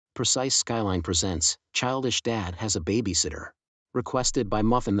Precise Skyline presents Childish Dad Has a Babysitter. Requested by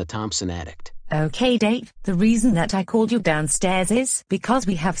MuffinTheThompsonAddict. Okay, Dave, the reason that I called you downstairs is because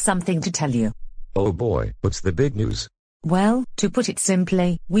we have something to tell you. Oh boy, what's the big news? Well, to put it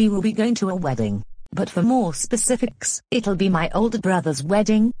simply, we will be going to a wedding. But for more specifics, it'll be my older brother's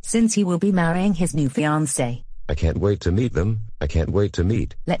wedding, since he will be marrying his new fiancée. I can't wait to meet them. I can't wait to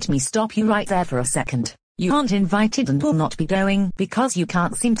meet. Let me stop you right there for a second. You aren't invited and will not be going because you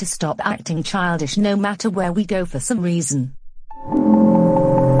can't seem to stop acting childish no matter where we go for some reason.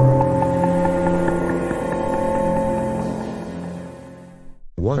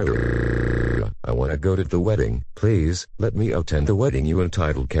 What? I want to go to the wedding. Please, let me attend the wedding, you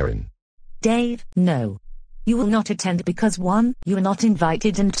entitled Karen. Dave, no. You will not attend because 1, you are not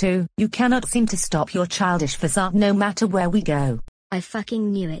invited, and 2, you cannot seem to stop your childish facade no matter where we go. I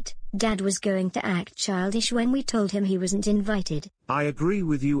fucking knew it. Dad was going to act childish when we told him he wasn't invited. I agree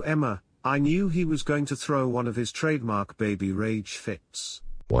with you, Emma. I knew he was going to throw one of his trademark baby rage fits.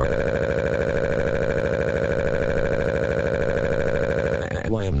 Why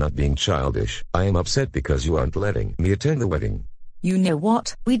I'm not being childish. I am upset because you aren't letting me attend the wedding. You know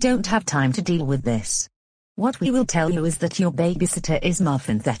what? We don't have time to deal with this. What we will tell you is that your babysitter is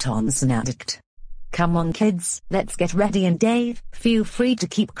MuffinTheThompsonAddict. Come on kids, let's get ready, and Dave, feel free to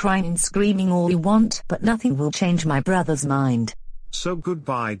keep crying and screaming all you want, but nothing will change my brother's mind. So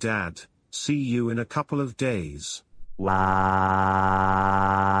goodbye, Dad. See you in a couple of days.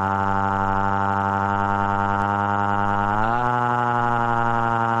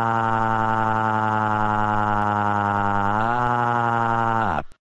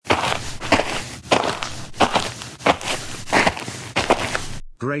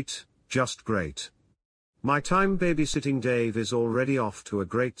 Great, just great. My time babysitting Dave is already off to a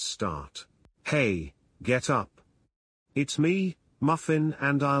great start. Hey, get up. It's me, Muffin,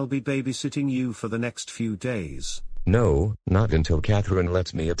 and I'll be babysitting you for the next few days. No, not until Catherine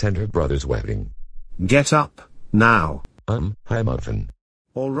lets me attend her brother's wedding. Get up, now. Hi Muffin.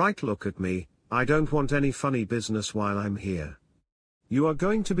 Alright, look at me. I don't want any funny business while I'm here. You are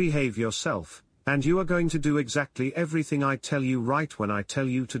going to behave yourself, and you are going to do exactly everything I tell you right when I tell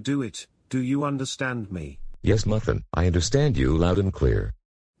you to do it. Do you understand me? Yes, Muffin, I understand you loud and clear.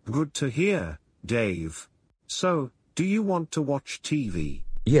 Good to hear, Dave. So, do you want to watch TV?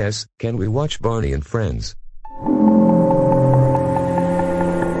 Yes, can we watch Barney and Friends?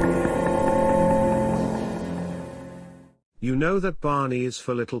 You know that Barney is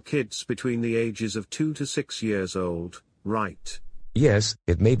for little kids between the ages of 2 to 6 years old, right? Yes,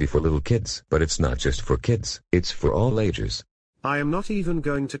 it may be for little kids, but it's not just for kids, it's for all ages. I am not even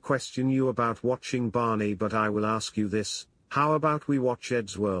going to question you about watching Barney, but I will ask you this: how about we watch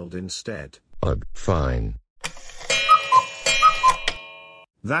Ed's World instead? Ugh, fine.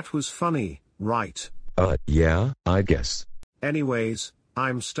 That was funny, right? Yeah, I guess. Anyways,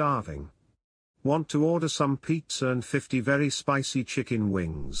 I'm starving. Want to order some pizza and 50 very spicy chicken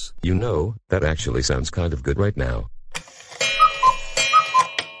wings? You know, that actually sounds kind of good right now.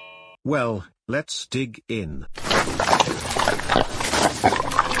 Well, let's dig in.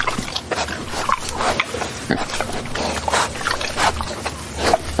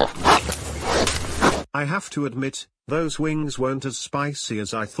 I have to admit, those wings weren't as spicy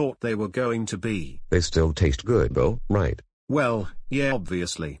as I thought they were going to be. They still taste good though, right? Well, yeah,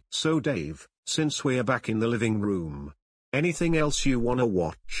 obviously. So Dave, since we're back in the living room, anything else you wanna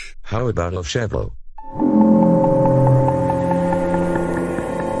watch? How about El Chavo?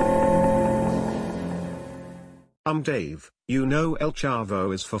 Dave, you know El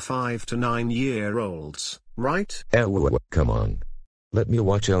Chavo is for 5 to 9-year-olds, right? Come on. Let me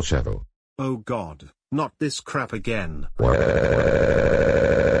watch El Chavo. Oh God, not this crap again. Let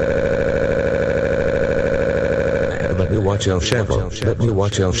me watch El Chavo. Let me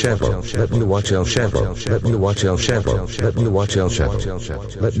watch El Chavo. Let me watch El Chavo. Let me watch El Chavo. Let me watch El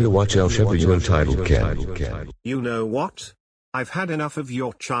Chavo. Let me watch El Chavo, you entitled cat. You know what? I've had enough of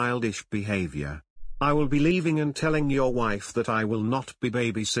your childish behavior. I will be leaving and telling your wife that I will not be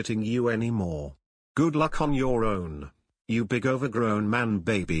babysitting you anymore. Good luck on your own, you big overgrown man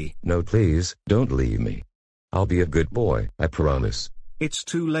baby. No, please, don't leave me. I'll be a good boy, I promise. It's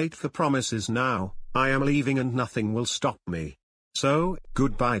too late for promises now. I am leaving and nothing will stop me. So,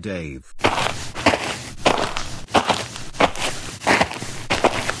 goodbye, Dave.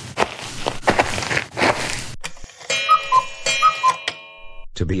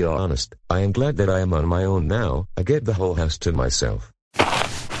 To be honest, I am glad that I am on my own now. I get the whole house to myself.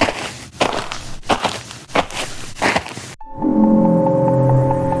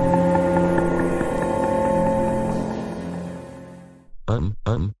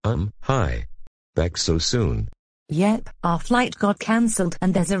 Hi. Back so soon? Yep, our flight got cancelled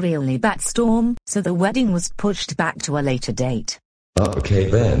and there's a really bad storm, so the wedding was pushed back to a later date. Okay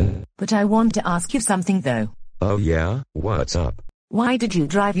then. But I want to ask you something though. Oh yeah, what's up? Why did you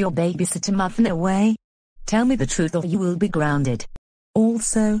drive your babysitter Muffin away? Tell me the truth or you will be grounded.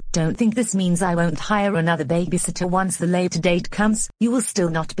 Also, don't think this means I won't hire another babysitter once the later date comes. You will still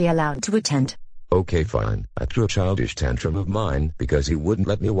not be allowed to attend. Okay fine. I threw a childish tantrum of mine because he wouldn't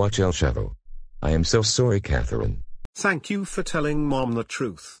let me watch El Chavo. I am so sorry, Catherine. Thank you for telling Mom the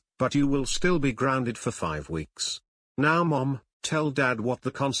truth, but you will still be grounded for 5 weeks. Now Mom, tell Dad what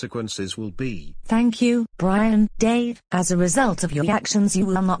the consequences will be. Thank you, Brian. Dave, as a result of your actions you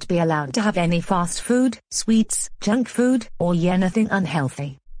will not be allowed to have any fast food, sweets, junk food, or anything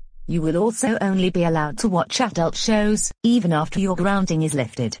unhealthy. You will also only be allowed to watch adult shows, even after your grounding is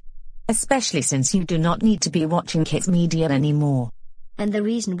lifted. Especially since you do not need to be watching kids media anymore. And the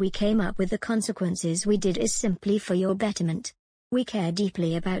reason we came up with the consequences we did is simply for your betterment. We care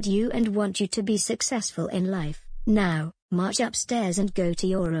deeply about you and want you to be successful in life. Now, march upstairs and go to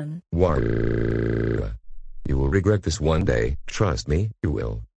your room. You will regret this one day, trust me, you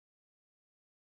will.